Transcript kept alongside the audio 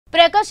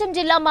ప్రకాశం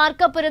జిల్లా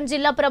మార్కాపురం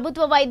జిల్లా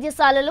ప్రభుత్వ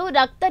వైద్యశాలలో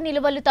రక్త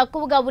నిల్వలు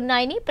తక్కువగా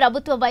ఉన్నాయని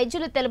ప్రభుత్వ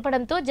వైద్యులు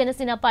తెలపడంతో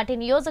జనసేన పార్టీ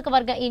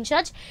నియోజకవర్గ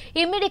ఇన్ఛార్జ్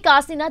ఇమ్మిడి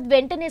కాశీనాథ్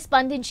వెంటనే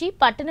స్పందించి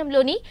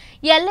పట్టణంలోని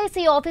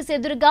ఎల్ఐసి ఆఫీస్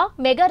ఎదురుగా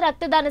మెగా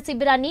రక్తదాన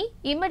శిబిరాన్ని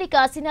ఇమ్మిడి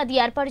కాశీనాథ్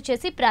ఏర్పాటు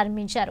చేసి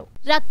ప్రారంభించారు.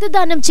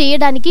 రక్తదానం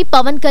చేయడానికి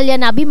పవన్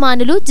కళ్యాణ్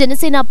అభిమానులు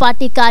జనసేన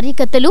పార్టీ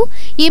కార్యకర్తలు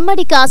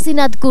ఇమ్మడి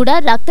కాశీనాథ్ కూడా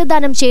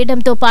రక్తదానం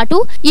చేయడంతో పాటు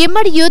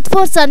ఇమ్మడి యూత్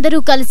ఫోర్స్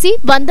అందరూ కలిసి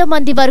 100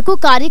 మంది వరకు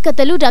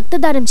కార్యకర్తలు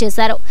రక్తదానం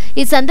చేశారు.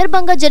 ఈ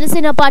సందర్భంగా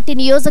జనసేన పార్టీ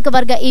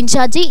నియోజకవర్గ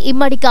ఇన్ఛార్జి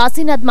ఇమ్మడి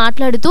కాశీనాథ్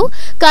మాట్లాడుతూ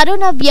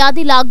కరోనా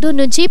వ్యాధి లాక్డౌన్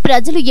నుంచి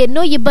ప్రజలు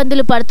ఎన్నో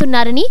ఇబ్బందులు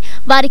పడుతున్నారని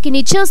వారికి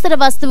నిత్యావసర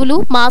వస్తువులు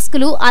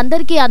మాస్కులు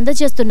అందరికీ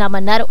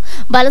అందజేస్తున్నామన్నారు.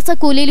 వలస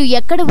కూలీలు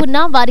ఎక్కడ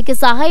ఉన్నా వారికి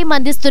సహాయం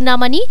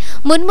అందిస్తున్నామని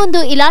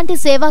మున్ముందు ఇలాంటి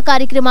సేవా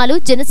కార్యక్రమాలు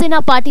జనసేన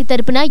పార్టీ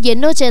తరపున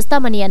ఎన్నో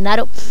చేస్తామని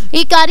అన్నారు.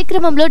 ఈ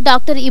కార్యక్రమంలో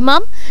డాక్టర్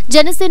ఇమాం,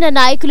 జనసేన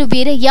నాయకులు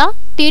వీరయ్య,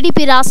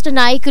 టీడీపీ రాష్ట్ర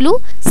నాయకులు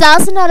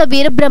శాసనాల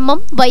వీరబ్రహ్మం,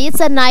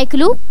 వైఎస్ఆర్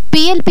నాయకులు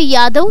పిఎల్పి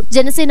యాదవ్,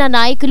 జనసేన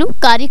నాయకులు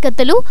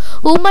కార్యకర్తలు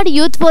ఉమ్మడి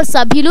యూత్ ఫోర్స్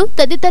సభ్యులు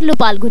తదితరులు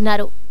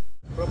పాల్గొన్నారు.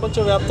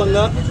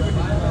 ప్రపంచవ్యాప్తంగా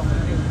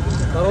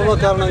కరోనా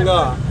కారణంగా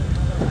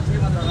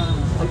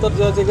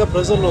అంతర్జాతీయంగా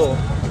ప్రజలు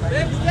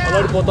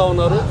అలడిపోతూ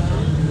ఉన్నారు.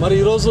 మరి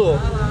ఈరోజు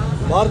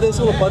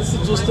భారతదేశంలో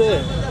పరిస్థితి చూస్తే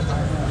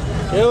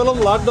కేవలం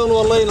లాక్డౌన్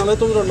వల్ల ఈ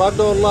 49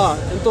 లాక్డౌన్ వల్ల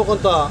ఎంతో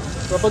కొంత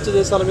ప్రపంచ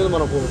దేశాల మీద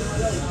మనకు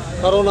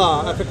కరోనా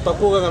ఎఫెక్ట్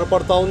తక్కువగా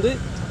కనపడతా ఉంది.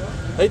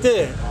 అయితే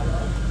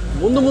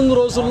ముందు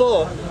రోజుల్లో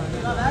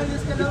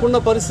ఇప్పుడున్న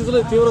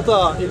పరిస్థితుల్లో తీవ్రత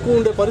ఎక్కువ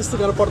ఉండే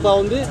పరిస్థితి కనపడతా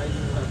ఉంది.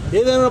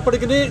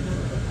 ఏదైనప్పటికీ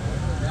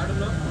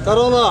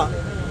కరోనా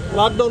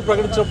లాక్డౌన్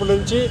ప్రకటించినప్పటి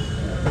నుంచి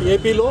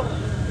ఏపీలో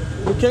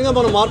ముఖ్యంగా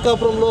మన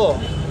మార్కాపురంలో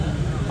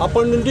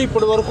అప్పటి నుండి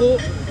ఇప్పటి వరకు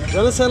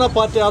జనసేన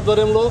పార్టీ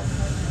ఆధ్వర్యంలో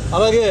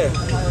అలాగే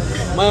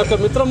మా యొక్క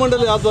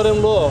మిత్రమండలి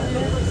ఆధ్వర్యంలో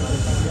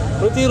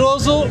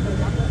ప్రతిరోజు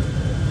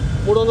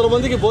 300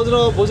 మందికి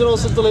భోజన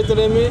వసతులు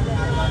అయితేనేమి,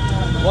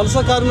 వలస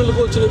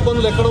కార్మికులకు వచ్చిన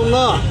ఇబ్బందులు ఎక్కడ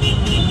ఉన్నా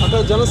అక్కడ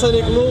జన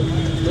సైనికులు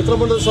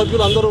మిత్రమండలి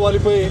సభ్యులు అందరూ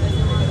వారిపోయి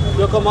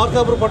ఈ యొక్క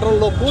మార్కాపురం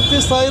పట్టణంలో పూర్తి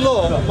స్థాయిలో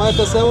మా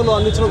యొక్క సేవలు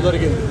అందించడం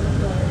జరిగింది.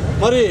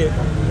 మరి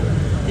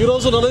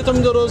ఈరోజు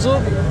 49వ రోజు.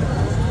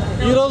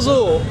 ఈరోజు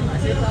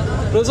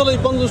ప్రజల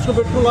ఇబ్బంది దృష్టిలో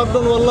పెట్టుకుని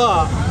లాక్డౌన్ వల్ల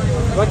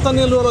రక్త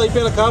నిల్వలు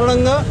అయిపోయిన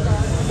కారణంగా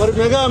మరి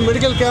మెగా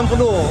మెడికల్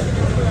క్యాంపును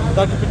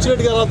డాక్టర్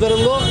పిచ్చిరెడ్డి గారి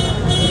ఆధ్వర్యంలో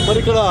మరి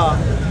ఇక్కడ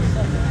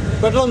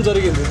పెట్టడం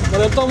జరిగింది.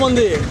 మరి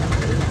ఎంతోమంది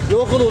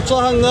యువకులు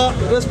ఉత్సాహంగా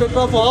రెస్పెక్ట్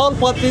ఆఫ్ ఆల్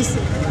పార్టీస్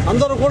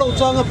అందరూ కూడా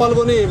ఉత్సాహంగా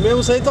పాల్గొని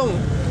మేము సైతం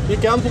ఈ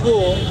క్యాంపుకు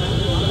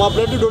మా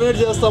బ్లడ్ డొనేట్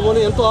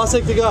చేస్తామని ఎంతో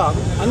ఆసక్తిగా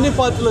అన్ని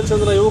పార్టీలకు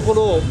చెందిన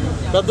యువకులు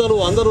పెద్దలు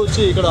అందరూ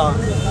వచ్చి ఇక్కడ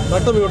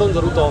రక్తం ఇవ్వడం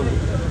జరుగుతూ ఉంది.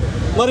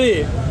 మరి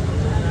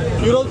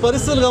ఈరోజు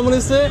పరిస్థితులు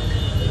గమనిస్తే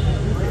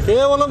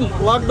కేవలం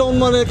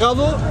లాక్డౌన్ అనే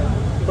కాదు,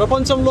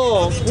 ప్రపంచంలో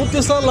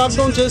పూర్తిస్థాయి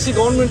లాక్డౌన్ చేసి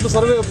గవర్నమెంట్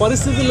సర్వే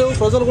పరిస్థితులు లేవు.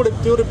 ప్రజలు కూడా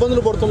తీవ్ర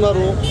ఇబ్బందులు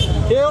పడుతున్నారు.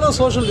 కేవలం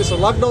social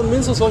distance, lockdown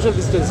means social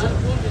distance.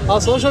 ఆ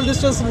సోషల్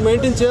డిస్టెన్స్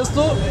మెయింటైన్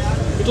చేస్తూ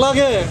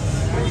ఇట్లాగే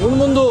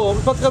ముందు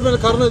విపత్కరమైన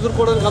కరోనా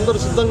ఎదుర్కోవడానికి అందరూ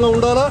సిద్ధంగా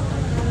ఉండాలా.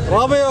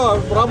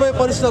 రాబోయే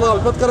పరిస్థితులు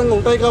విపత్కరంగా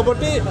ఉంటాయి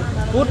కాబట్టి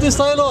పూర్తి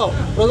స్థాయిలో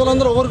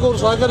ప్రజలందరూ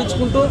ఒకరికొకరు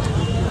సహకరించుకుంటూ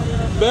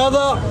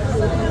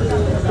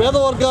పేద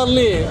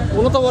వర్గాల్ని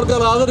ఉన్నత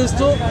వర్గాలు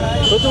ఆదరిస్తూ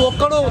ప్రతి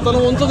ఒక్కరూ తన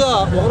వంతుగా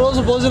ఒకరోజు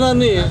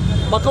భోజనాన్ని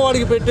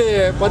పక్కవాడికి పెట్టే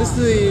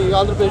పరిస్థితి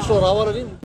ఆంధ్రప్రదేశ్లో రావాలని